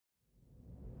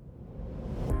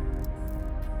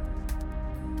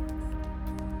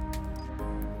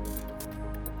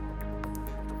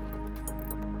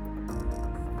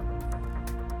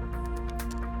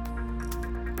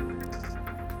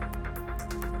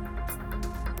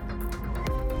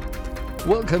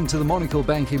Welcome to the Monocle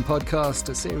Banking Podcast,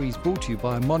 a series brought to you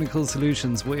by Monocle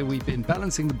Solutions, where we've been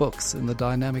balancing the books in the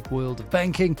dynamic world of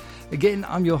banking. Again,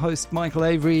 I'm your host, Michael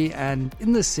Avery, and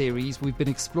in this series, we've been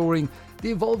exploring the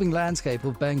evolving landscape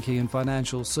of banking and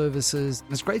financial services.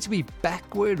 It's great to be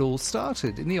back where it all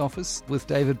started, in the office with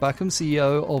David Buckham,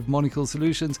 CEO of Monocle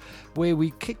Solutions, where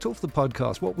we kicked off the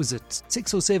podcast. What was it,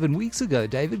 6 or 7 weeks ago,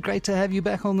 David? Great to have you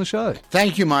back on the show.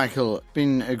 Thank you, Michael. It's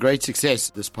been a great success,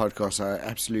 this podcast. I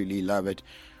absolutely love it.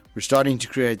 We're starting to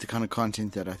create the kind of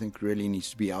content that I think really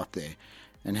needs to be out there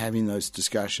and having those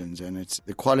discussions. And it's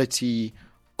the quality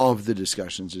of the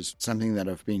discussions is something that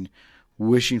I've been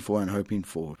wishing for and hoping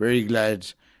for. Very glad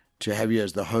to have you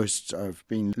as the host. I've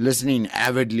been listening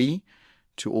avidly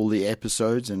to all the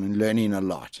episodes and learning a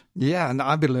lot. Yeah, and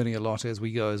I've been learning a lot as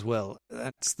we go as well.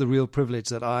 That's the real privilege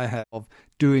that I have of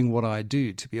doing what I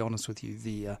do, to be honest with you.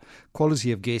 The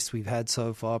quality of guests we've had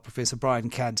so far, Professor Brian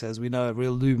Cantor, as we know, a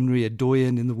real luminary, a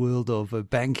doyen in the world of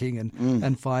banking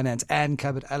and finance. Anne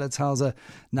Cabot-Alethauser,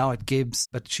 now at Gibbs,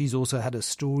 but she's also had a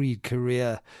storied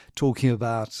career talking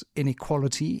about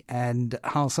inequality and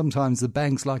how sometimes the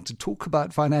banks like to talk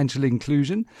about financial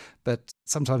inclusion, but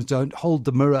sometimes don't hold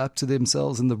the mirror up to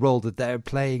themselves in the role that they're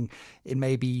playing in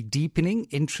maybe deepening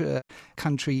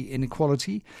intra-country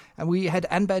inequality. And we had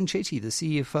Anne Banchetti, the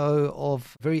CFO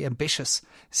of, very ambitious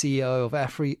CEO of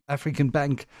African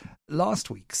Bank last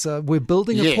week. So we're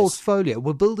building a portfolio,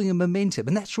 we're building a momentum.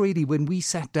 And that's really when we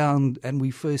sat down and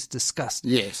we first discussed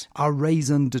our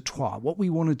raison d'etre, what we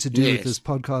wanted to do with this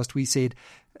podcast. We said,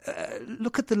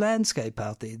 look at the landscape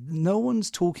out there. No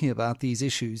one's talking about these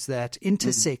issues that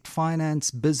intersect finance,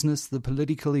 business, the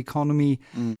political economy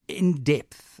in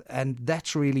depth. And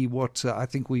that's really what I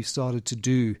think we've started to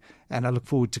do. And I look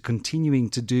forward to continuing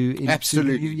to do in the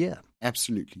new year.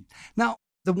 Absolutely. Now,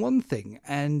 the one thing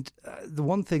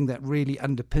that really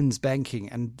underpins banking,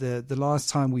 and the last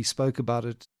time we spoke about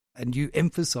it, and you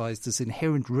emphasized this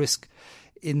inherent risk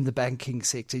in the banking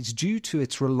sector, it's due to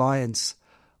its reliance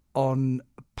on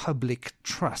public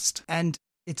trust. And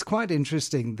it's quite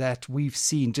interesting that we've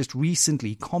seen just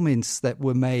recently comments that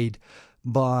were made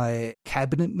by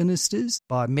cabinet ministers,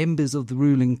 by members of the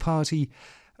ruling party,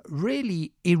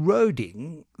 really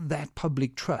eroding that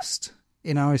public trust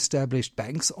in our established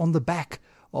banks on the back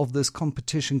of this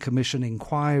Competition Commission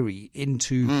inquiry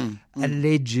into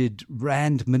alleged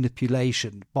rand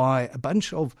manipulation by a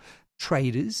bunch of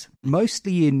traders,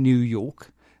 mostly in New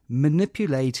York,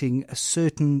 manipulating a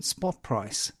certain spot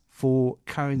price for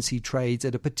currency trades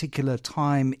at a particular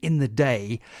time in the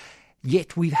day.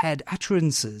 Yet we've had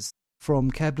utterances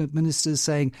from cabinet ministers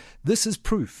saying this is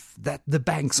proof that the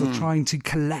banks are trying to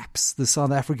collapse the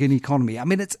South African economy. I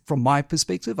mean, it's, from my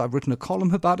perspective, I've written a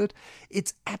column about it,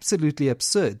 it's absolutely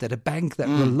absurd that a bank that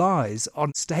relies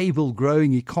on stable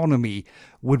growing economy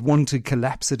would want to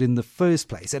collapse it in the first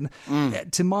place. And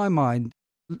to my mind,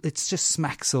 it's just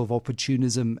smacks of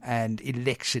opportunism and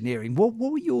electioneering. What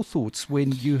were your thoughts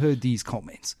when you heard these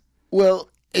comments? Well,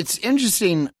 it's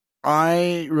interesting.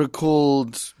 I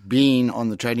recalled being on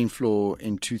the trading floor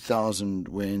in 2000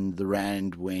 when the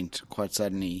rand went quite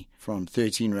suddenly from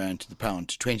 13 rand to the pound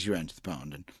to 20 rand to the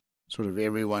pound, and sort of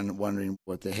everyone wondering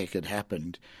what the heck had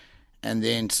happened. And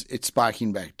then it's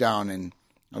spiking back down, and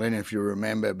I don't know if you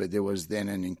remember, but there was then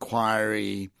an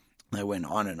inquiry that went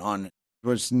on and on. It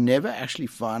was never actually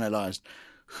finalized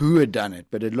who had done it,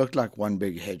 but it looked like one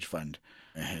big hedge fund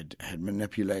had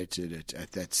manipulated it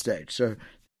at that stage. So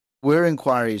were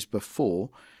inquiries before,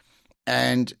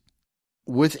 and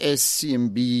with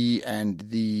SCMB and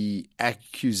the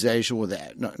accusation, or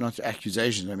not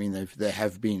accusations, I mean they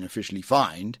have been officially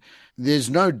fined, there's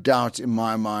no doubt in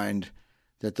my mind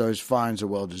that those fines are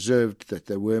well deserved, that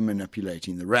they were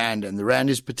manipulating the rand, and the rand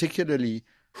is particularly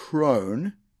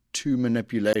prone to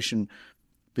manipulation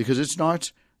because it's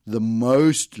not the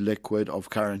most liquid of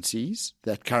currencies,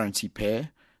 that currency pair,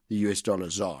 the US dollar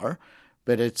ZAR,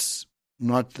 but it's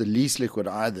not the least liquid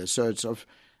either. So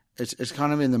it's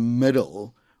kind of in the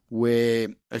middle where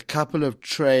a couple of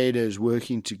traders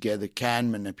working together can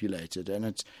manipulate it. And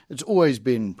it's always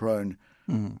been prone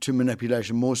to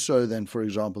manipulation, more so than, for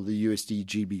example, the USD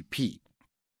GBP.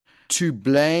 To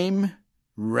blame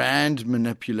rand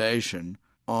manipulation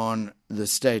on the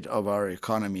state of our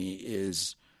economy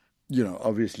is,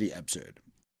 obviously absurd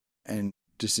and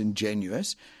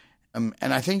disingenuous. And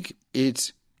I think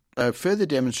it's a further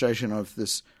demonstration of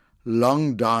this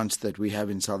long dance that we have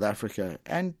in South Africa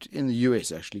and in the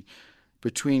US, actually,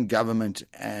 between government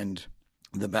and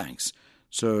the banks.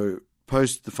 So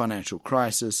post the financial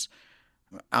crisis,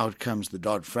 out comes the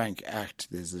Dodd-Frank Act.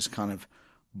 There's this kind of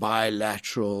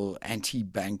bilateral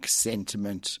anti-bank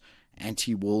sentiment,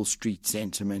 anti-Wall Street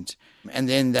sentiment. And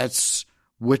then that's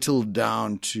whittled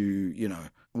down to,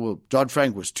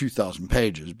 Dodd-Frank was 2,000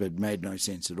 pages, but made no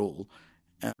sense at all.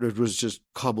 It was just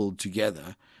cobbled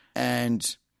together.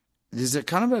 And there's a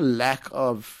kind of a lack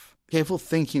of careful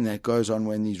thinking that goes on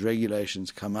when these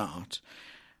regulations come out.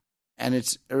 And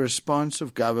it's a response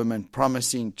of government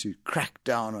promising to crack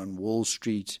down on Wall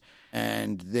Street,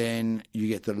 and then you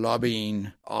get the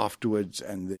lobbying afterwards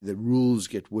and the rules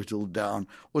get whittled down.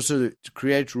 Also to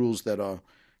create rules that are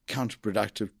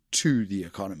counterproductive to the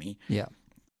economy. Yeah.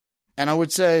 And I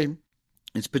would say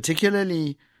it's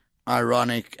particularly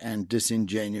ironic and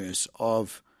disingenuous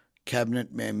of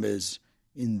cabinet members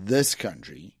in this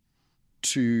country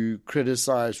to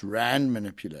criticize rand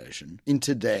manipulation,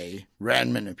 intraday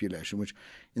rand manipulation, which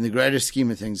in the greater scheme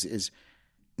of things is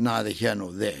neither here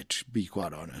nor there, to be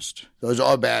quite honest. Those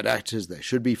are bad actors. They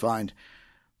should be fined.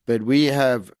 But we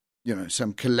have,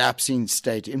 some collapsing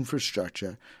state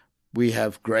infrastructure. We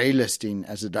have grey listing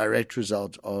as a direct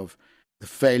result of the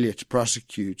failure to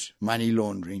prosecute money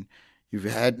laundering. You've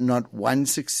had not one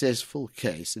successful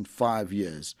case in 5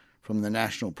 years from the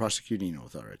National Prosecuting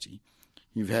Authority.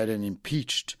 You've had an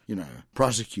impeached,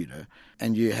 prosecutor,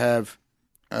 and you have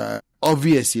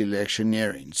obvious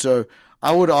electioneering. So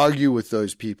I would argue with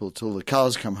those people till the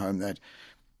cows come home that,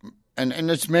 and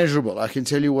it's measurable. I can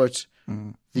tell you what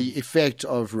the effect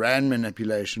of rand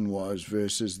manipulation was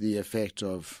versus the effect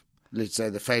of, let's say,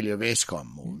 the failure of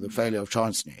Eskom or the failure of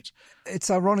Transnet. It's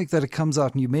ironic that it comes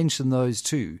out, and you mentioned those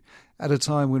too, at a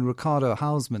time when Ricardo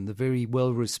Hausmann, the very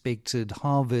well-respected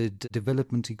Harvard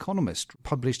development economist,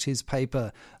 published his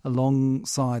paper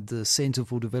alongside the Center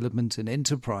for Development and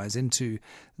Enterprise into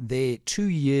their 2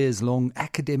 years long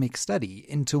academic study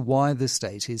into why the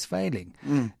state is failing.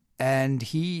 And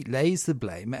he lays the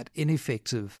blame at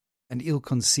ineffective and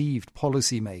ill-conceived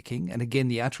policy making. And again,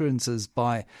 the utterances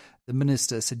by the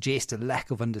minister suggest a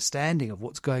lack of understanding of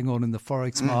what's going on in the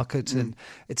forex market. And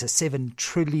it's a $7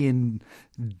 trillion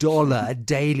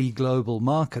daily global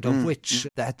market, of which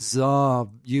that ZAR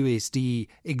USD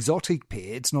exotic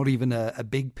pair, it's not even a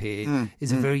big pair,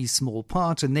 is a very small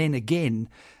part. And then again,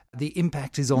 the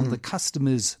impact is on the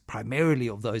customers primarily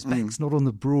of those banks, not on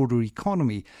the broader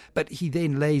economy. But he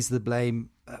then lays the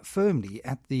blame firmly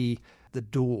at the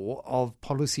door of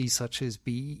policies such as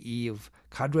BEE, of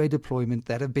cadre deployment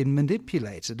that have been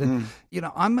manipulated. And,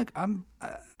 I'm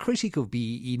a critic of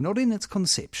BEE, not in its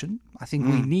conception. I think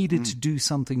we needed to do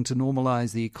something to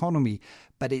normalize the economy,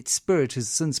 but its spirit has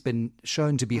since been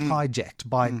shown to be hijacked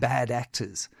by bad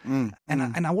actors. And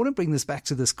I want to bring this back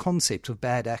to this concept of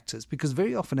bad actors, because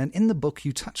very often, and in the book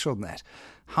you touch on that,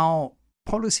 how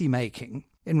policy making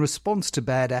in response to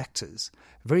bad actors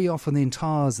very often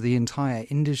entires the entire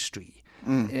industry.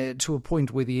 To a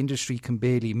point where the industry can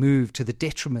barely move, to the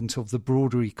detriment of the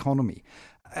broader economy.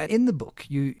 In the book,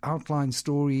 you outline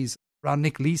stories around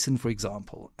Nick Leeson, for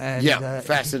example. And,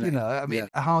 fascinating.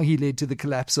 How he led to the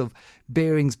collapse of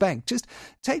Barings Bank. Just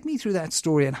take me through that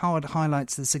story and how it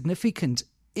highlights the significant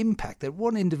impact that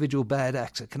one individual bad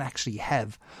actor can actually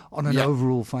have on an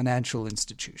overall financial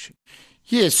institution.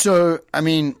 Yeah, so,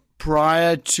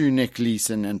 prior to Nick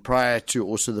Leeson and prior to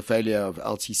also the failure of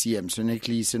LTCM, so Nick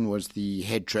Leeson was the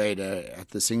head trader at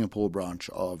the Singapore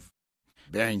branch of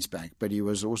Barings Bank, but he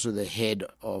was also the head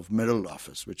of middle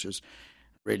office, which is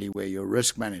really where your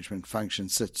risk management function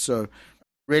sits. So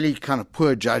really kind of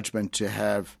poor judgment to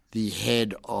have the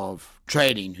head of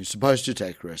trading who's supposed to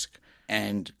take risk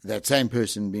and that same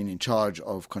person being in charge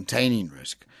of containing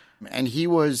risk. And he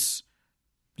was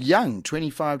young,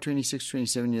 25, 26,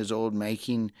 27 years old,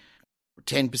 making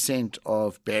 10%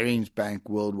 of Barings Bank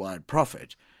worldwide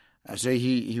profit. So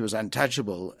he was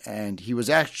untouchable, and he was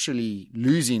actually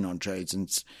losing on trades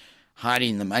and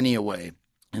hiding the money away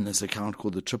in this account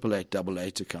called the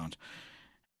 88888 account,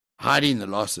 hiding the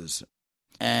losses.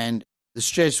 And the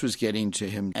stress was getting to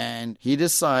him, and he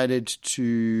decided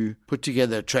to put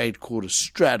together a trade called a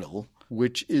straddle,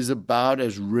 which is about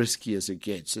as risky as it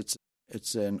gets.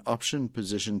 It's an option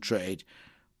position trade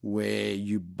where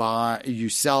you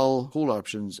sell call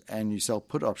options and you sell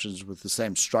put options with the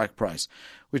same strike price,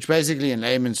 which basically in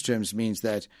layman's terms means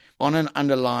that on an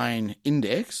underlying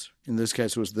index, in this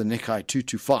case was the Nikkei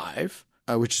 225,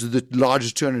 which is the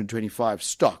largest 225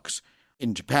 stocks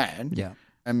in Japan,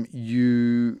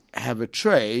 you have a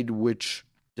trade which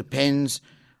depends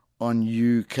on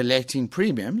you collecting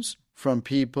premiums from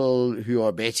people who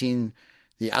are betting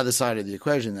the other side of the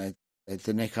equation, that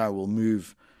the Nikkei will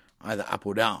move either up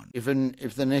or down. If the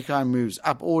Nikkei moves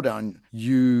up or down,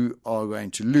 you are going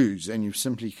to lose, and you've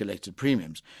simply collected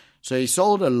premiums. So he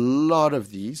sold a lot of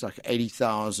these, like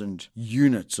 80,000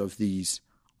 units of these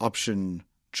option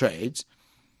trades,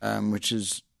 which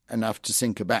is enough to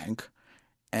sink a bank.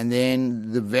 And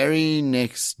then the very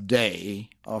next day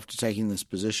after taking this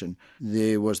position,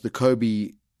 there was the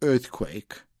Kobe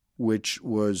earthquake, which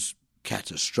was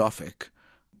catastrophic,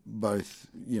 both,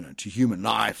 to human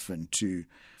life and to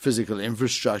physical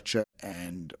infrastructure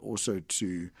and also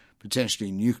to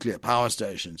potentially nuclear power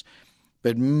stations.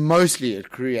 But mostly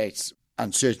it creates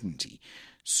uncertainty.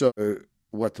 So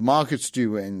what the markets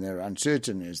do when they're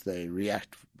uncertain is they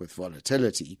react with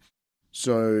volatility.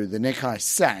 So the Nikkei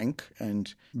sank,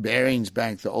 and Barings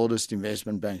Bank, the oldest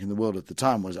investment bank in the world at the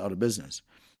time, was out of business.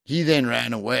 He then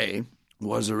ran away,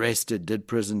 was arrested, did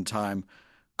prison time,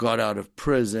 got out of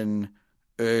prison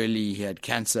early. He had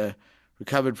cancer,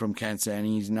 recovered from cancer, and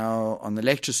he's now on the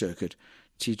lecture circuit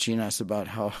teaching us about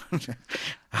how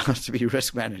to be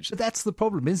risk managed. But that's the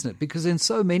problem, isn't it? Because in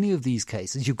so many of these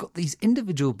cases, you've got these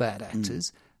individual bad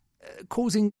actors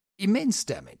causing immense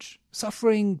damage,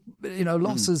 suffering,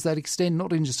 losses that extend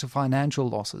not just to financial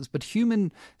losses, but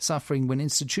human suffering. When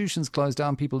institutions close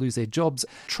down, people lose their jobs,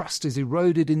 trust is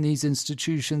eroded in these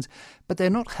institutions, but they're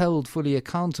not held fully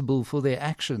accountable for their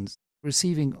actions,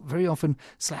 receiving very often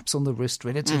slaps on the wrist,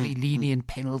 relatively lenient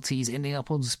penalties, ending up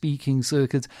on speaking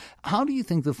circuits. How do you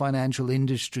think the financial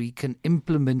industry can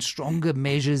implement stronger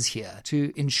measures here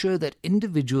to ensure that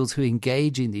individuals who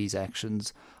engage in these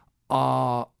actions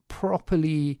are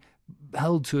properly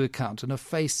held to account and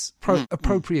face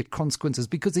appropriate consequences?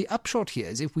 Because the upshot here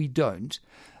is if we don't,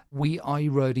 we are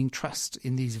eroding trust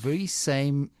in these very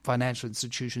same financial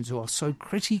institutions who are so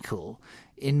critical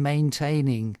in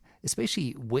maintaining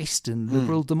especially Western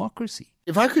liberal democracy.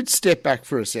 If I could step back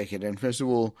for a second and first of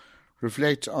all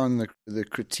reflect on the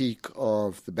critique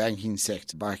of the banking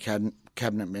sector by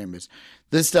cabinet members,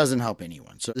 this doesn't help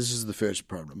anyone. So this is the first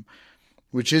problem,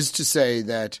 which is to say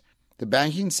that the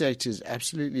banking sector is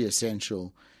absolutely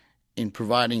essential in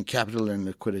providing capital and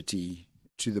liquidity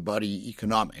to the body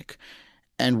economic.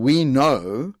 And we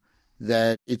know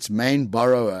that its main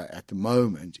borrower at the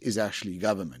moment is actually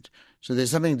government. So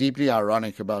there's something deeply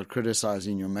ironic about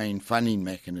criticizing your main funding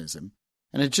mechanism.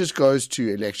 And it just goes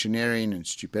to electioneering and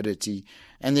stupidity.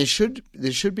 And there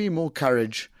should be more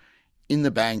courage in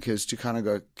the bankers to kind of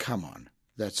go, come on,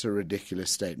 that's a ridiculous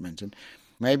statement. And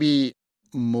maybe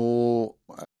more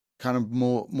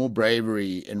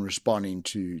bravery in responding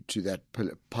to that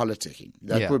politicking.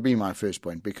 That would be my first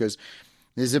point, because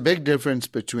there's a big difference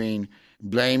between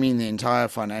blaming the entire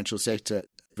financial sector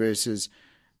versus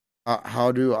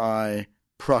how do I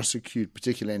prosecute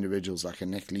particular individuals like a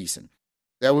Nick Leeson.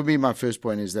 That would be my first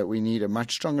point, is that we need a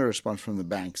much stronger response from the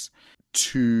banks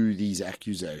to these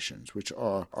accusations, which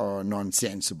are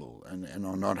nonsensical and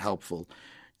are not helpful.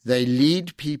 They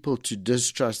lead people to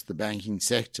distrust the banking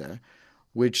sector,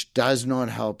 which does not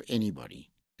help anybody.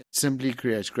 It simply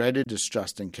creates greater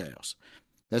distrust and chaos.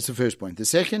 That's the first point. The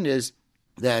second is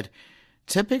that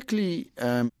typically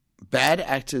bad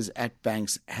actors at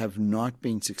banks have not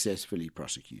been successfully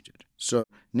prosecuted. So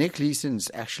Nick Leeson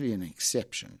is actually an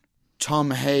exception.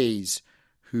 Tom Hayes,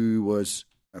 who was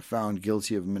found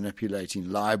guilty of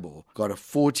manipulating LIBOR, got a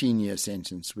 14-year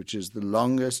sentence, which is the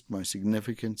longest, most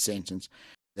significant sentence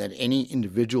that any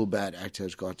individual bad actor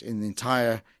has got in the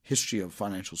entire history of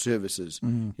financial services,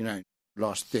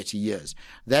 last 30 years.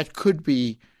 That could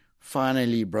be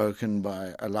finally broken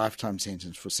by a lifetime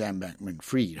sentence for Sam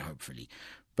Bankman-Fried, hopefully.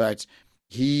 But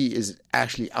he is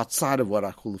actually outside of what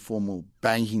I call the formal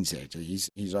banking sector. He's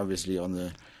obviously on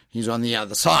the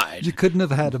other side. You couldn't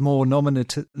have had a more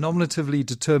nominatively,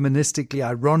 deterministically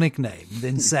ironic name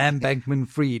than Sam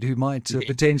Bankman-Fried, who might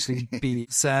potentially be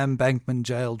Sam Bankman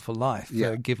jailed for life,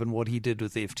 given what he did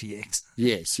with FTX.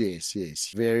 Yes.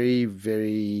 Very,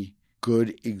 very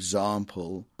good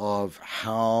example of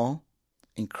how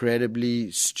incredibly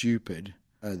stupid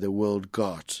the world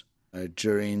got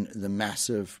during the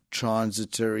massive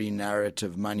transitory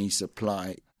narrative money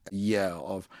supply year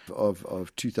of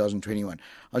 2021.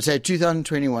 I'd say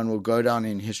 2021 will go down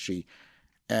in history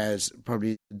as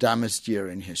probably the dumbest year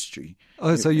in history.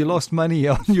 Oh, so you lost money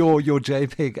on your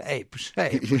JPEG ape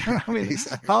shape. I mean,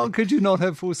 exactly. How could you not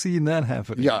have foreseen that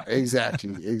happening? Yeah,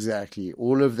 exactly.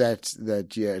 All of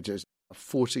that year just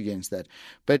fought against that.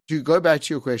 But to go back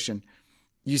to your question,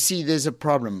 you see there's a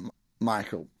problem,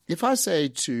 Michael. If I say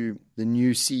to the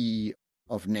new CEO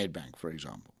of Nedbank, for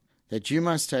example, that you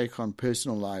must take on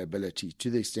personal liability to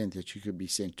the extent that you could be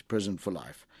sent to prison for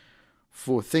life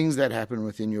for things that happen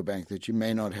within your bank that you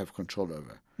may not have control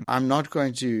over, I'm not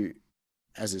going to,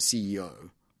 as a CEO,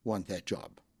 want that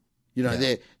job.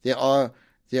 There are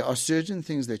certain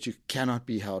things that you cannot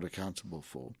be held accountable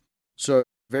for. So a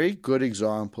very good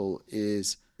example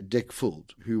is Dick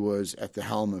Fuld, who was at the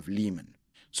helm of Lehman.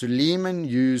 So Lehman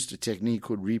used a technique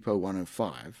called Repo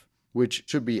 105, which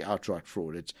should be outright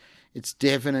fraud. It's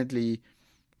definitely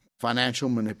financial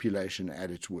manipulation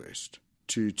at its worst,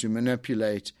 to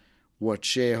manipulate what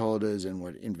shareholders and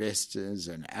what investors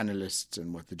and analysts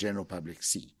and what the general public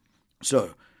see.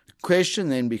 So the question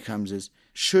then becomes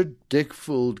should Dick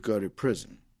Fuld go to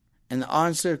prison? And the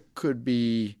answer could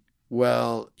be,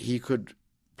 well, he could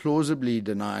plausibly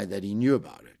deny that he knew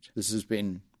about it. This has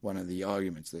been one of the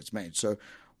arguments that's made. So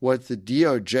what the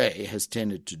DOJ has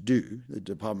tended to do, the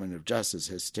Department of Justice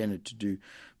has tended to do,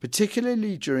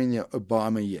 particularly during the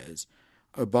Obama years,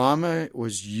 Obama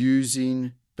was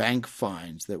using bank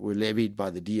fines that were levied by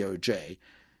the DOJ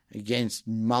against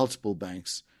multiple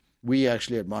banks. We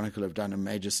actually at Monocle have done a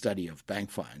major study of bank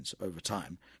fines over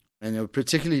time, and they were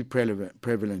particularly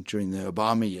prevalent during the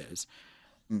Obama years,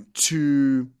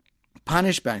 to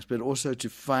punish banks, but also to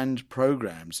fund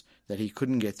programs that he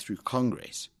couldn't get through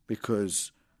Congress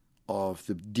because of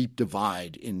the deep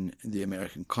divide in the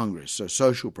American Congress, so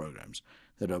social programs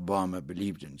that Obama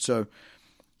believed in. So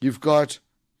you've got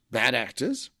bad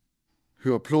actors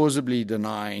who are plausible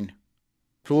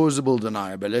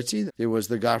deniability. There was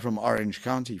the guy from Orange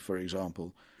County, for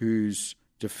example, whose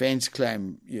defense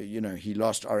claim, he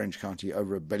lost Orange County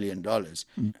over $1 billion.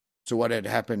 So what had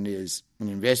happened is an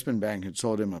investment bank had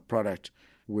sold him a product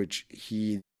which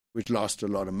lost a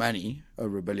lot of money,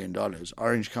 over $1 billion.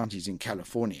 Orange County's in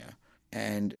California.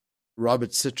 And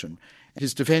Robert Citron,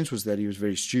 his defense was that he was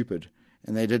very stupid,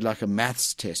 and they did like a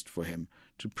maths test for him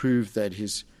to prove that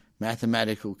his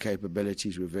mathematical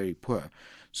capabilities were very poor.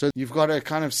 So you've got a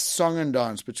kind of song and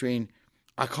dance between,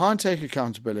 I can't take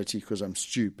accountability because I'm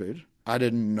stupid, I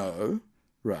didn't know,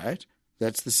 right?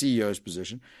 That's the CEO's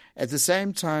position. At the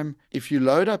same time, if you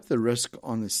load up the risk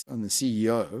on the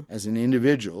CEO as an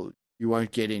individual, you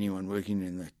won't get anyone working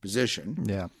in that position.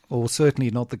 Yeah, or certainly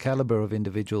not the caliber of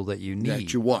individual that you need.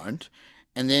 That you want.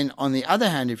 And then on the other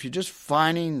hand, if you're just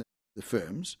fining the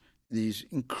firms these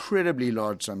incredibly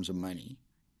large sums of money,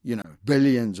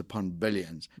 billions upon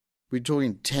billions, we're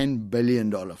talking $10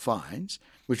 billion fines,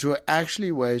 which were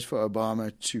actually ways for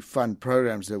Obama to fund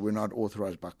programs that were not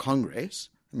authorized by Congress.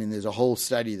 I mean, there's a whole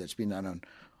study that's been done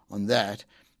on that.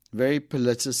 Very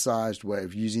politicized way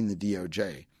of using the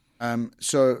DOJ.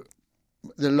 So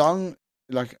the long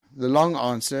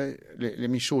answer, let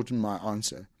me shorten my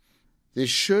answer. There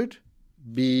should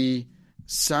be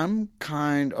some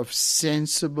kind of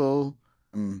sensible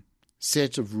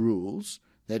set of rules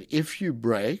that if you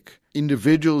break,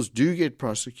 individuals do get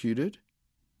prosecuted.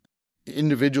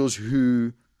 Individuals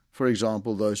who, for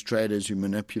example, those traders who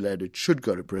manipulated should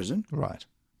go to prison. Right.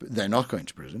 But they're not going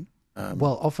to prison.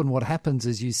 Well, often what happens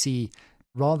is you see,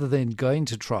 rather than going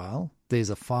to trial, there's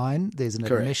a fine, there's an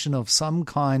admission of some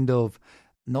kind of,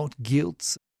 not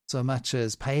guilt so much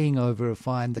as paying over a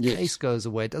fine. The case goes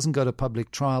away. It doesn't go to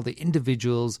public trial. The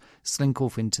individuals slink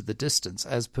off into the distance,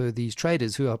 as per these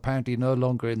traders who are apparently no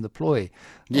longer in the ploy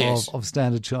of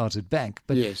Standard Chartered Bank.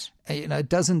 But it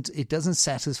doesn't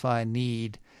satisfy a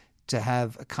need to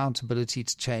have accountability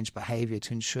to change behavior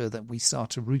to ensure that we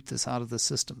start to root this out of the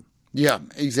system. Yeah,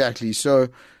 exactly. So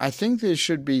I think there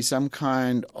should be some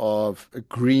kind of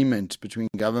agreement between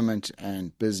government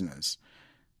and business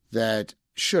that,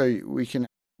 sure, we can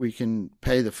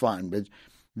pay the fine, but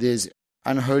there's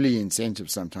unholy incentive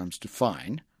sometimes to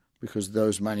fine because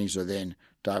those monies are then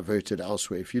diverted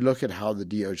elsewhere. If you look at how the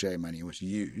DOJ money was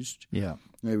used,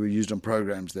 they were used on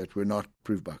programs that were not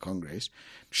approved by Congress.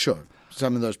 Sure,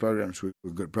 some of those programs were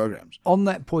good programs. On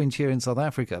that point here in South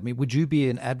Africa, I mean, would you be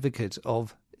an advocate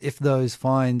of, if those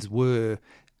fines were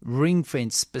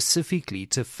ring-fenced specifically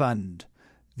to fund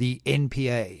the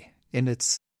NPA in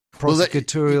its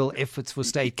prosecutorial efforts for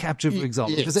state capture, for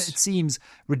example? Because it seems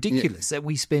ridiculous that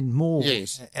we spend more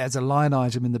as a line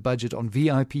item in the budget on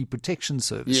VIP protection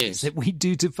services that we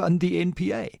do to fund the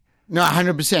NPA. No,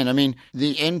 100%. I mean,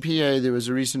 the NPA, there was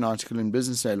a recent article in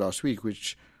Business Day last week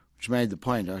which made the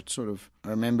point. I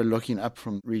remember looking up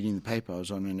from reading the paper. I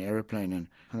was on an aeroplane and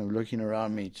kind of looking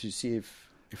around me to see if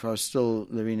I was still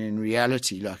living in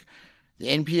reality. Like, the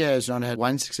NPA has not had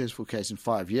one successful case in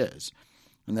 5 years.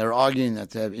 And they're arguing that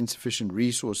they have insufficient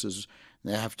resources.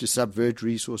 They have to subvert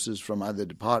resources from other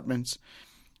departments.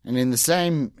 And in the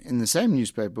same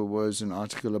newspaper was an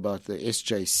article about the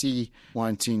SJC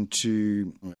wanting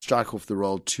to strike off the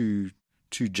roll two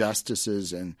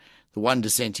justices, and the one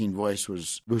dissenting voice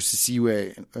was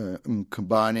Busisiwe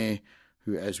Mkhwebane,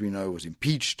 who, as we know, was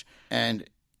impeached. And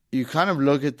you kind of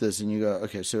look at this and you go,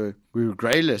 okay, so we were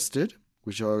grey listed,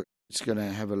 it's going to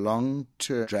have a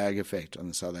long-term drag effect on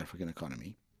the South African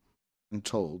economy,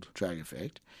 untold drag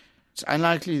effect. It's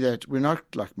unlikely that we're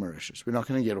not like Mauritius. We're not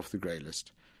going to get off the grey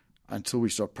list until we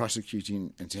start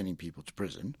prosecuting and sending people to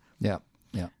prison. Yeah.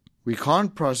 We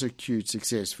can't prosecute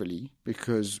successfully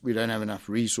because we don't have enough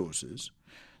resources.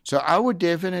 So I would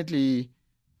definitely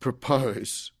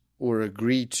propose or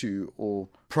agree to or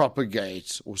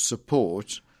propagate or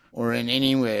support or in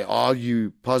any way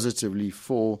argue positively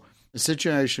for a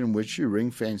situation in which you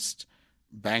ring-fenced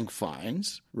bank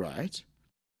fines, right,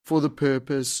 for the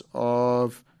purpose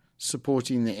of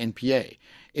supporting the NPA.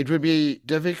 It would be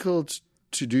difficult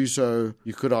to do so,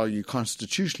 you could argue,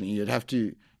 constitutionally. You'd have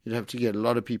to get a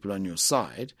lot of people on your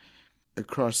side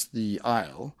across the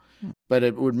aisle, but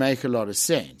it would make a lot of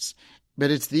sense.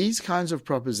 But it's these kinds of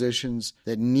propositions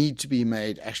that need to be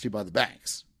made actually by the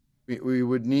banks. We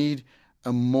would need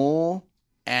a more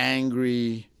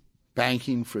angry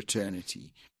banking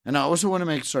fraternity. And I also want to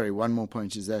make, one more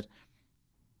point is that,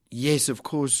 yes, of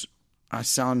course, I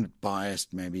sound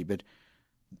biased maybe, but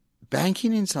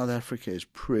banking in South Africa is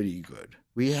pretty good.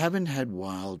 We haven't had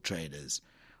wild traders.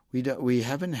 We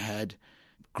haven't had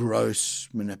gross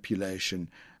manipulation.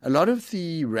 A lot of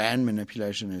the rand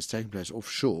manipulation has taken place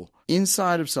offshore.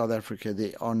 Inside of South Africa,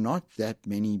 there are not that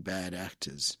many bad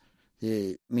actors.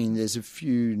 There's a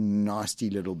few nasty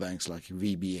little banks like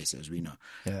VBS, as we know.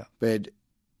 Yeah. But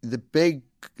the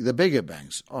bigger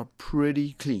banks are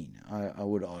pretty clean, I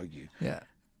would argue. Yeah.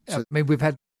 So, we've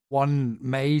had one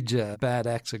major bad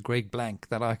actor, Greg Blank,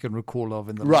 that I can recall of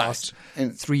in the last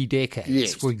 3 decades,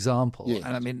 yes. for example. Yes.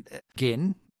 And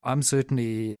again, I'm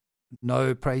certainly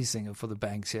no praise singer for the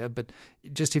banks here, but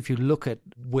just if you look at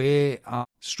where our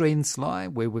strengths lie,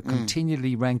 where we're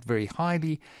continually ranked very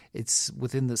highly, it's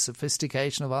within the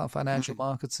sophistication of our financial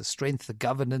markets, the strength, the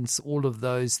governance, all of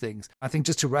those things. I think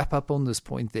just to wrap up on this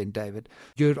point then, David,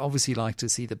 you'd obviously like to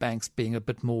see the banks being a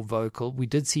bit more vocal. We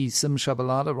did see Sim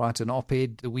Shabalala write an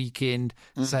op-ed the weekend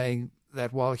saying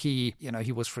that while he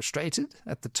was frustrated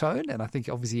at the tone, and I think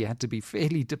obviously he had to be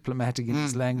fairly diplomatic in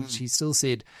his language, he still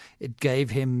said it gave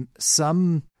him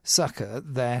some succor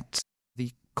that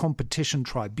the competition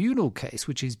tribunal case,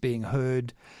 which is being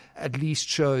heard, at least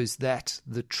shows that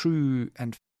the true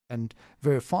and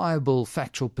verifiable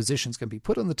factual positions can be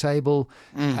put on the table,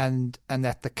 and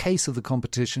that the case of the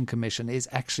Competition Commission is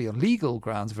actually on legal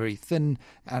grounds very thin,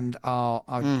 and our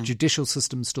judicial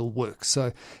system still works.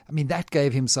 So, that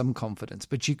gave him some confidence,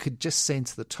 but you could just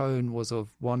sense the tone was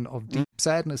one of deep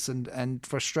sadness and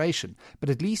frustration. But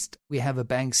at least we have a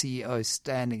bank CEO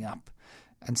standing up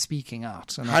and speaking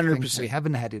out, and 100%. I think we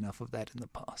haven't had enough of that in the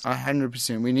past.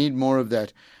 100%. We need more of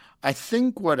that. I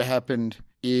think what happened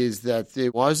is that there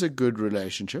was a good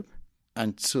relationship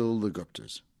until the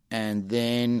Guptas. And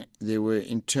then there were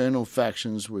internal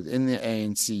factions within the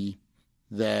ANC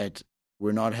that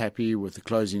were not happy with the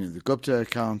closing of the Gupta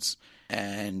accounts,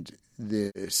 and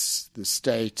the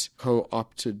state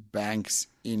co-opted banks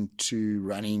into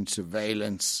running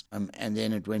surveillance, and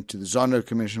then it went to the Zondo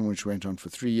Commission, which went on for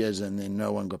 3 years, and then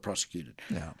no one got prosecuted.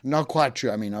 Yeah. Not quite true.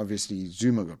 Obviously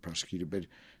Zuma got prosecuted, but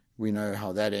we know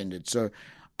how that ended. So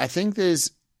I think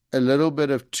there's a little bit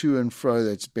of to and fro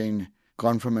that's been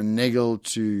gone from a niggle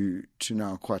to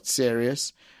now quite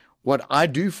serious. What I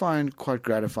do find quite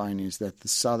gratifying is that the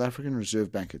South African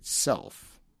Reserve Bank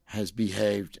itself has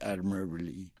behaved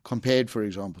admirably compared, for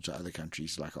example, to other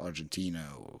countries like Argentina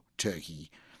or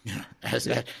Turkey.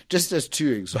 Just as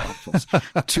two examples,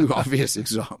 two obvious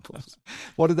examples.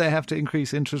 What did they have to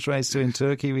increase interest rates to in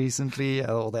Turkey recently?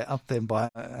 Or they upped them by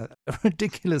a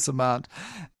ridiculous amount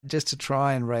just to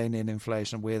try and rein in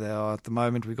inflation where they are at the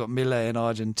moment. We've got Milei in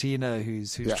Argentina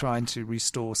who's trying to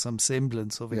restore some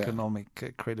semblance of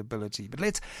economic credibility. But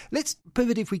let's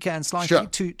pivot, if we can, slightly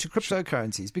to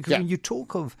cryptocurrencies, because when you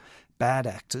talk of bad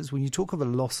actors, when you talk of a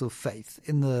loss of faith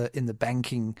in the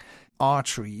banking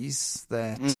arteries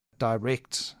that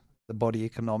direct the body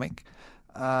economic,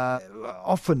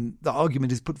 often the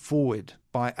argument is put forward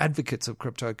by advocates of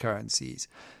cryptocurrencies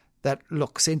that,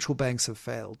 look, central banks have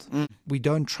failed. We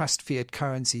don't trust fiat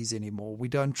currencies anymore. We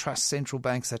don't trust central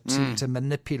banks that to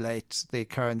manipulate their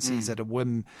currencies at a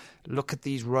whim. Look at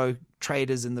these rogue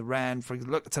traders in the rand.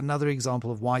 Look, it's another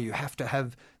example of why you have to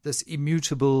have this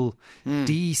immutable,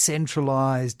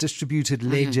 decentralized, distributed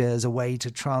ledger as a way to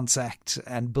transact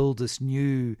and build this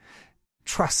new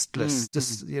trustless,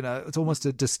 it's almost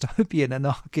a dystopian,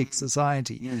 anarchic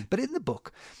society. But in the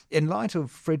book, in light of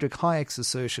Friedrich Hayek's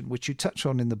assertion, which you touch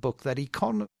on in the book, that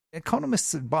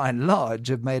economists by and large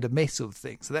have made a mess of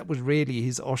things. So that was really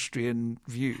his Austrian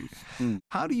view.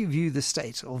 How do you view the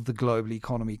state of the global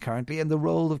economy currently and the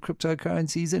role of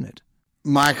cryptocurrencies in it?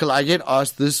 Michael, I get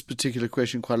asked this particular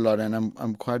question quite a lot, and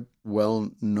I'm quite well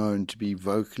known to be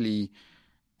vocally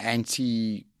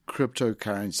anti-cryptocurrency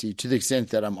cryptocurrency to the extent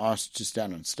that I'm asked to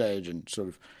stand on stage and sort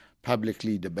of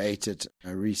publicly debate it.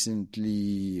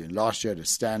 Recently, last year at a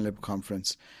StanLib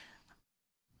conference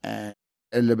and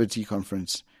a Liberty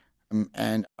conference,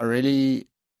 and I really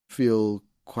feel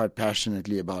quite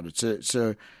passionately about it.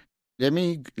 So let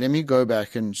me go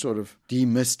back and sort of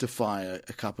demystify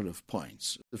a couple of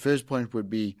points. The first point would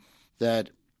be that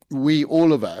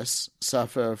all of us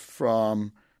suffer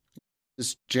from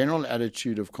this general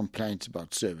attitude of complaints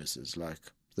about services like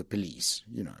the police.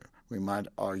 We might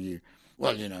argue,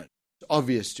 well, it's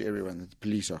obvious to everyone that the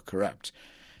police are corrupt.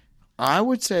 I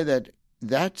would say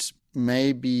that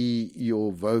may be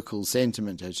your vocal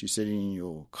sentiment as you're sitting in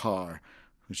your car,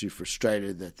 because you're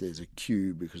frustrated that there's a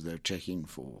queue because they're checking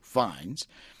for fines.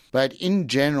 But in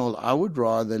general, I would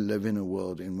rather live in a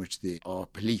world in which there are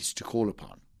police to call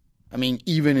upon. I mean,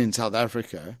 even in South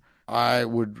Africa, I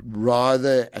would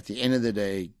rather, at the end of the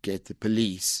day, get the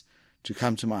police to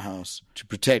come to my house to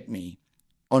protect me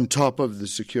on top of the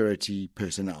security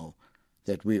personnel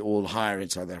that we all hire in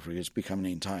South Africa. It's become an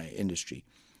entire industry.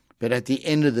 But at the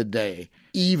end of the day,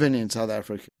 even in South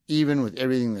Africa, even with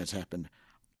everything that's happened,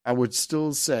 I would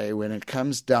still say when it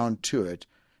comes down to it,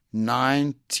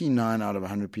 99 out of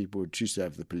 100 people would choose to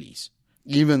have the police,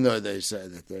 even though they say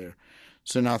that they're...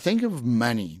 So now think of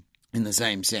money in the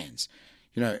same sense.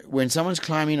 When someone's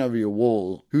climbing over your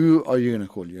wall, who are you going to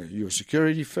call? Your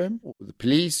security firm or the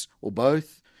police or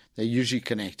both? They're usually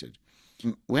connected.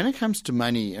 When it comes to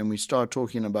money and we start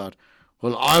talking about,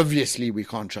 well, obviously we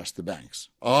can't trust the banks.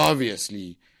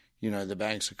 Obviously, the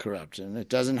banks are corrupt. And it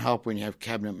doesn't help when you have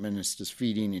cabinet ministers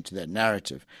feeding into that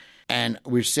narrative. And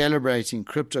we're celebrating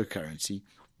cryptocurrency.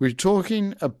 We're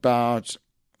talking about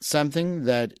something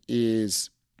that is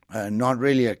not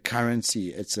really a currency.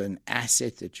 It's an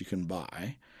asset that you can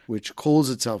buy, which calls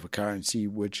itself a currency,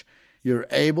 which you're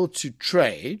able to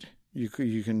trade. You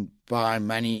can buy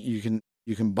money. You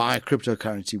can buy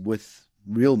cryptocurrency with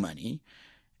real money,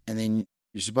 and then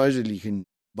you supposedly can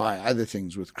buy other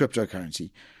things with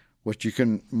cryptocurrency. What you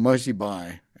can mostly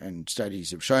buy, and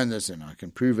studies have shown this, and I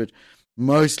can prove it,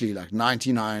 mostly like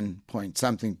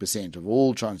 99.something% of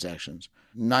all transactions,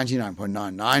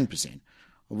 99.99%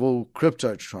 of all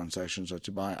crypto transactions are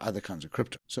to buy other kinds of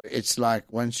crypto. So it's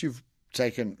like once you've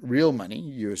taken real money,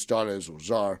 US dollars or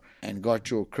ZAR, and got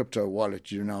your crypto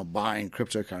wallet, you're now buying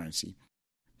cryptocurrency.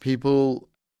 People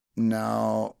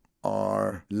now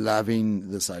are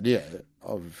loving this idea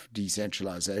of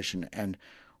decentralization, and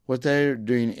what they're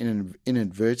doing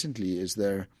inadvertently is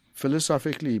they're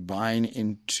philosophically buying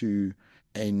into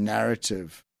a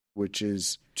narrative which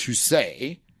is to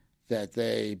say that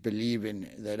they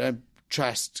don't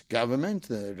trust government,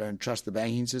 they don't trust the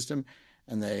banking system,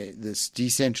 and this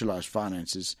decentralized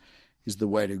finance is the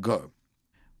way to go.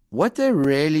 What they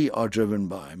really are driven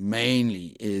by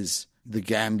mainly is the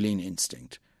gambling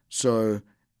instinct. So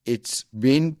it's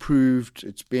been proved,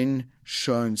 it's been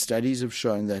shown, studies have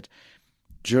shown that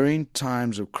during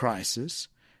times of crisis,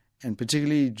 and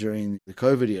particularly during the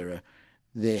COVID era,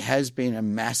 there has been a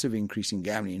massive increase in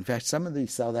gambling. In fact, some of the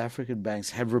South African banks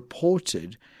have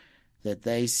reported that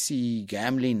they see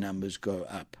gambling numbers go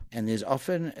up. And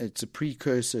it's a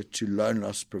precursor to loan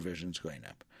loss provisions going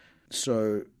up.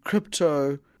 So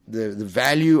crypto, the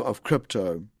value of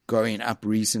crypto going up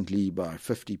recently by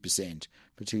 50%,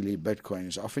 particularly Bitcoin,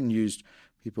 is often used.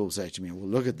 People say to me, well,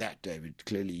 look at that, David.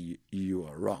 Clearly you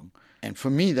are wrong. And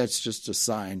for me, that's just a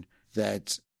sign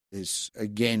that there's,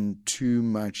 again, too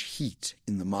much heat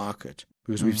in the market,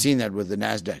 because we've seen that with the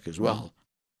NASDAQ as well.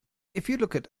 If you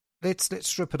look at, let's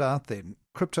strip it out then,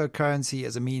 cryptocurrency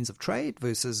as a means of trade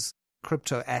versus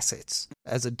crypto assets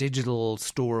as a digital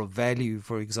store of value,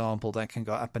 for example, that can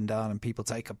go up and down and people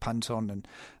take a punt on. And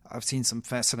I've seen some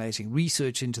fascinating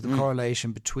research into the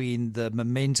correlation between the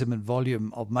momentum and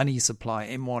volume of money supply,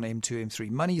 M1, M2, M3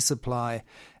 money supply,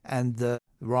 and the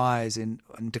rise and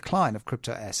decline of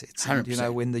crypto assets.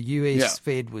 And, when the US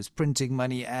Fed was printing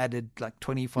money, added like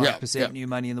 25% new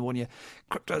money in the 1 year,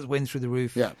 cryptos went through the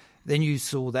roof. Yeah. Then you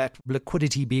saw that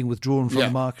liquidity being withdrawn from the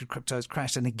market, cryptos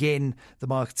crashed. And again, the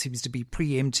market seems to be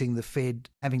preempting the Fed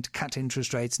having to cut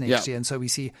interest rates next year. And so we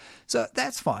see, so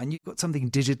that's fine. You've got something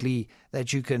digitally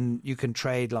that you can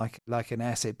trade like an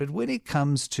asset. But when it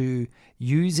comes to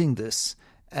using this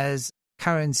as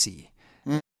currency,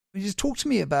 just talk to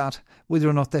me about whether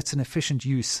or not that's an efficient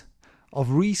use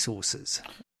of resources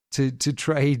to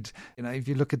trade. If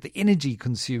you look at the energy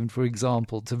consumed, for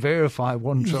example, to verify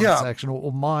one transaction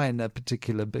or mine a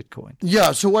particular Bitcoin.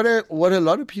 Yeah. So what a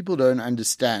lot of people don't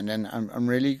understand, and I'm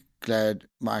really glad,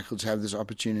 Michael, to have this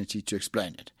opportunity to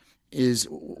explain it, is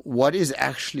what is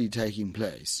actually taking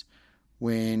place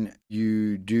when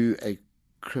you do a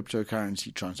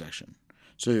cryptocurrency transaction.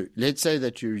 So let's say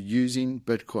that you're using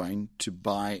Bitcoin to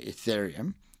buy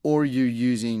Ethereum, or you're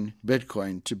using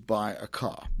Bitcoin to buy a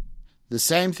car. The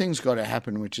same thing's got to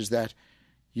happen, which is that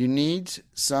you need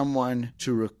someone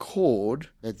to record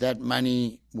that that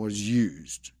money was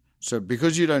used. So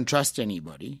because you don't trust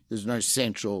anybody, there's no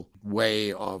central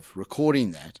way of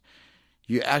recording that.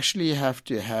 You actually have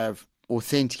to have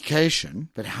authentication.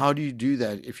 But how do you do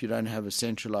that if you don't have a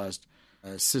centralized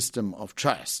system of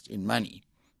trust in money?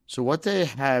 So what they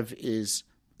have is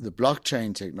the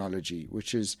blockchain technology,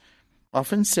 which is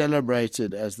often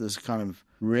celebrated as this kind of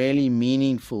really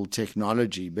meaningful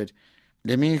technology. But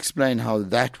let me explain how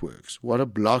that works. What a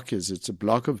block is, it's a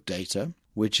block of data,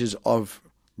 which is of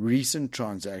recent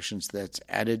transactions that's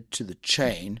added to the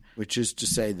chain, which is to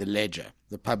say the ledger,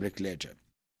 the public ledger.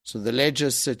 So the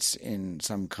ledger sits in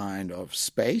some kind of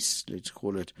space, let's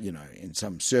call it, in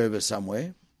some server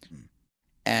somewhere.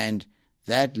 And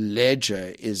that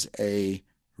ledger is a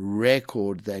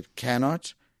record that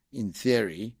cannot, in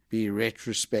theory, be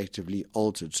retrospectively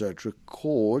altered. So it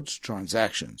records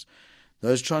transactions.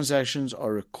 Those transactions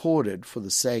are recorded for the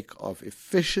sake of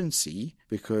efficiency,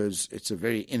 because it's a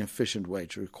very inefficient way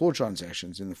to record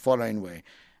transactions, in the following way: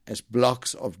 as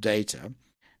blocks of data.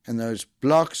 And those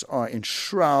blocks are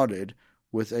enshrouded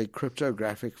with a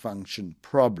cryptographic function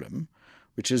problem,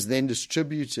 which is then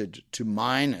distributed to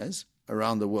miners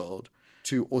around the world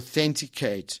to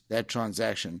authenticate that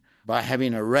transaction by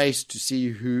having a race to see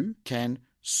who can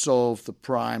solve the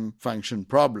prime function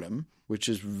problem, which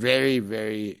is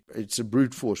it's a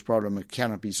brute force problem. It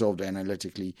cannot be solved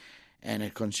analytically, and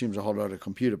it consumes a whole lot of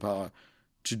computer power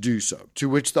to do so, to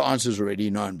which the answer is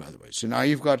already known, by the way. So now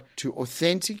you've got to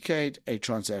authenticate a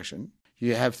transaction.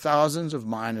 You have thousands of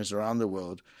miners around the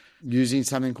world using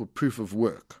something called proof of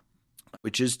work,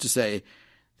 which is to say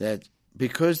that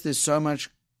because there's so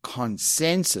much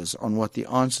consensus on what the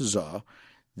answers are,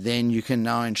 then you can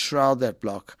now enshroud that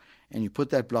block, and you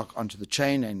put that block onto the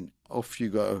chain, and off you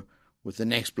go with the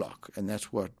next block. And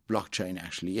that's what blockchain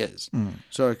actually is.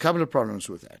 So a couple of problems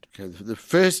with that. Okay, the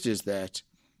first is that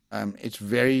it's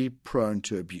very prone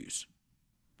to abuse.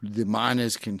 The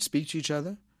miners can speak to each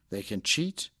other, they can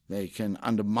cheat, they can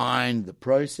undermine the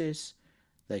process,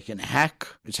 they can hack.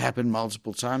 It's happened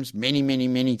multiple times,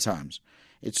 many times.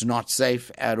 It's not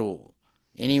safe at all.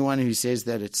 Anyone who says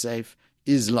that it's safe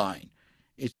is lying.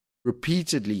 It's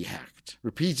repeatedly hacked.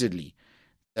 Repeatedly,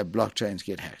 that blockchains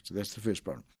get hacked. That's the first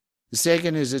problem. The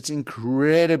second is it's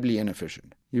incredibly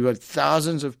inefficient. You've got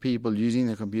thousands of people using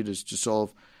their computers to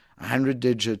solve a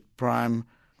 100-digit prime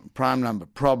number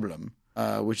problem,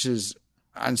 which is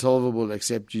unsolvable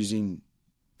except using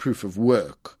proof of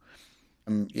work.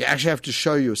 You actually have to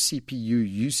show your CPU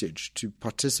usage to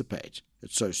participate.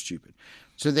 It's so stupid.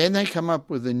 So then they come up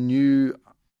with a new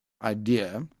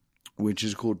idea, which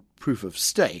is called proof of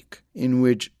stake, in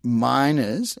which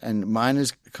miners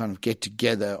kind of get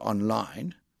together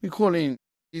online.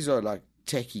 These are like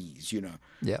techies,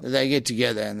 Yeah. They get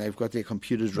together and they've got their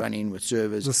computers running with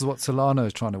servers. This is what Solana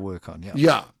is trying to work on,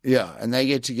 yeah. Yeah. And they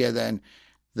get together and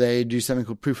they do something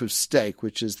called proof of stake,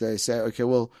 which is they say, okay,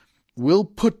 well, we'll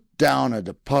put down a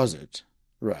deposit,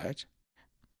 right?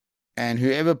 And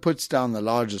whoever puts down the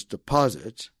largest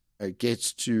deposit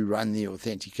gets to run the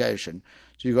authentication.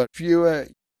 So you've got fewer,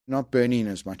 not burning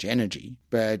as much energy,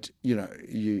 but,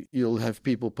 you'll have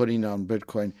people putting down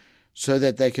Bitcoin so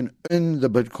that they can earn the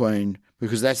Bitcoin,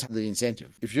 because that's the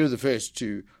incentive. If you're the first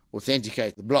to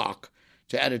authenticate the block,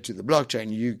 to add it to the blockchain,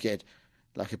 you get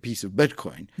like a piece of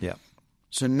Bitcoin. Yeah.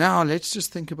 So now let's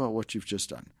just think about what you've just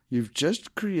done. You've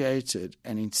just created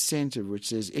an incentive which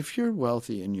says if you're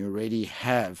wealthy and you already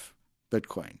have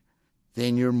Bitcoin,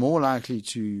 then you're more likely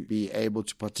to be able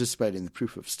to participate in the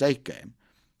proof of stake game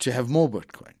to have more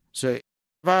Bitcoin. So if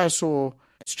I saw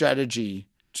a strategy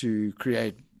to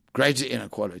create greater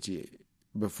inequality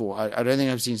before, I don't think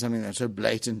I've seen something that's so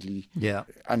blatantly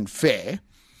unfair.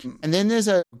 And then there's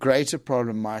a greater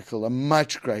problem, Michael, a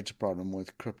much greater problem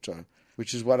with crypto,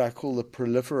 which is what I call the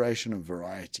proliferation of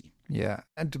variety. Yeah.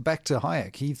 And back to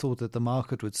Hayek, he thought that the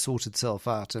market would sort itself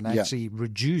out and actually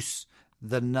reduce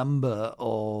the number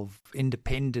of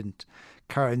independent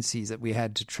currencies that we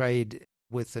had to trade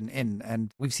with and in.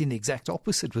 And we've seen the exact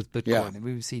opposite with Bitcoin. Yeah. And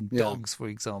we've seen dogs, for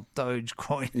example,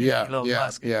 Dogecoin, Elon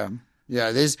Musk. Yeah.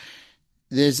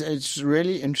 It's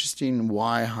really interesting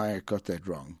why Hayek got that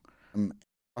wrong.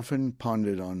 Often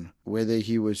pondered on whether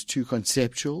he was too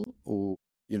conceptual or,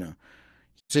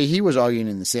 So he was arguing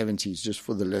in the 70s, just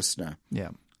for the listener,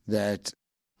 that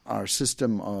our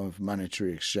system of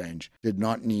monetary exchange did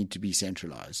not need to be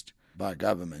centralized. by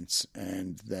governments,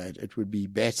 and that it would be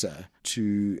better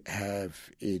to have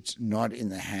it not in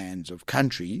the hands of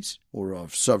countries or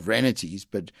of sovereignties,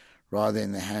 but rather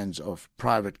in the hands of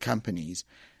private companies,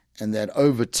 and that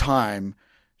over time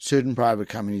certain private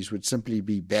companies would simply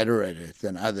be better at it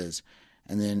than others,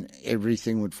 and then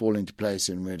everything would fall into place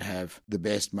and we'd have the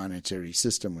best monetary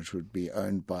system, which would be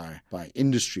owned by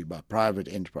industry, by private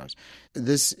enterprise.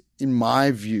 This, in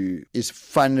my view, is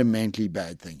fundamentally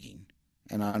bad thinking.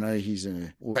 And I know he's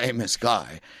a famous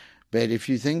guy, but if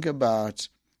you think about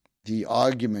the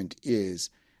argument is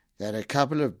that a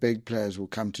couple of big players will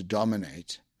come to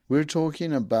dominate, we're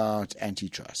talking about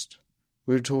antitrust.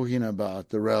 We're talking about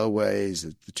the railways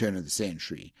at the turn of the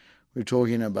century. We're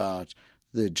talking about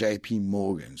the JP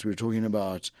Morgans. We're talking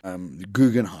about the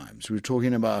Guggenheims. We're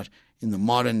talking about, in the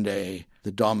modern day,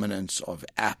 the dominance of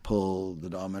Apple, the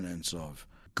dominance of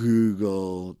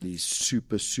Google, these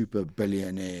super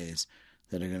billionaires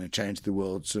that are going to change the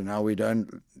world. So now we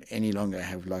don't any longer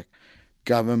have like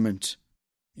government,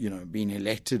 being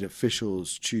elected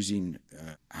officials choosing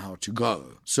how to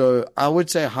go. So I would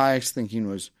say Hayek's thinking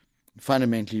was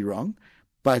fundamentally wrong,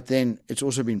 but then it's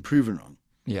also been proven wrong.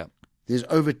 Yeah. There's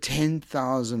over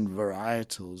 10,000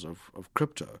 varietals of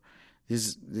crypto.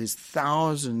 There's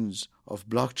thousands of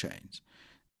blockchains.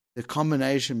 The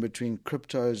combination between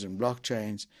cryptos and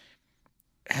blockchains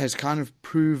has kind of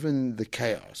proven the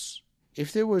chaos.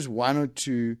 If there was one or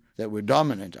two that were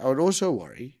dominant, I would also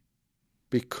worry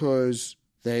because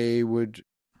they would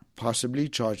possibly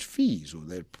charge fees or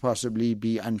they'd possibly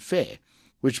be unfair,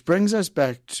 which brings us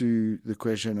back to the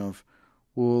question of,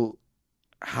 well,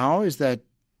 how is that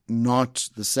not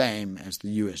the same as the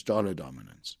US dollar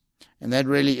dominance? And that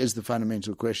really is the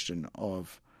fundamental question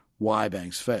of why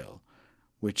banks fail,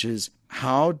 which is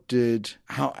how did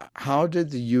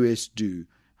the US do?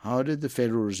 How did the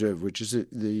Federal Reserve, which is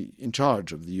in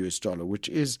charge of the US dollar, which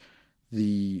is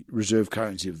the reserve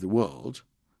currency of the world,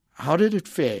 how did it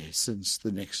fare since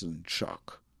the Nixon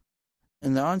shock?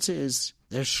 And the answer is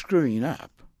they're screwing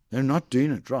up. They're not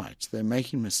doing it right. They're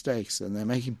making mistakes, and they're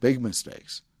making big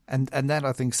mistakes. And that,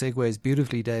 I think, segues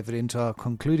beautifully, David, into our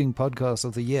concluding podcast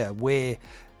of the year, where,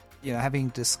 having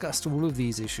discussed all of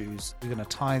these issues, we're going to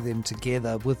tie them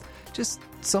together with just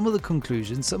some of the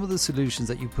conclusions, some of the solutions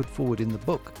that you put forward in the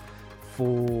book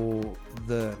for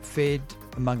the Fed,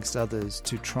 amongst others,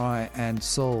 to try and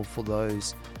solve for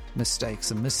those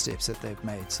mistakes and missteps that they've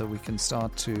made, so we can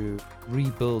start to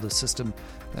rebuild a system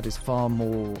that is far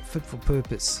more fit for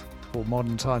purpose for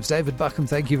modern times. David Buckham,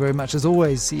 thank you very much, as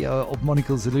always, CEO of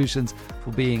Monocle Solutions,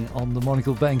 for being on the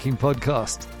Monocle Banking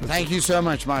Podcast. Thank you so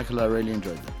much, Michael. I really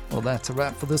enjoyed it. Well, that's a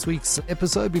wrap for this week's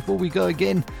episode. Before we go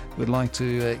again, we'd like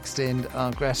to extend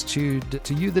our gratitude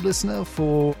to you, the listener,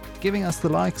 for giving us the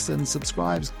likes and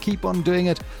subscribes. Keep on doing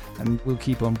it, and we'll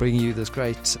keep on bringing you this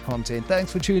great content.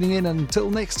 Thanks for tuning in. Until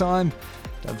next time,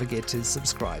 don't forget to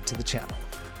subscribe to the channel.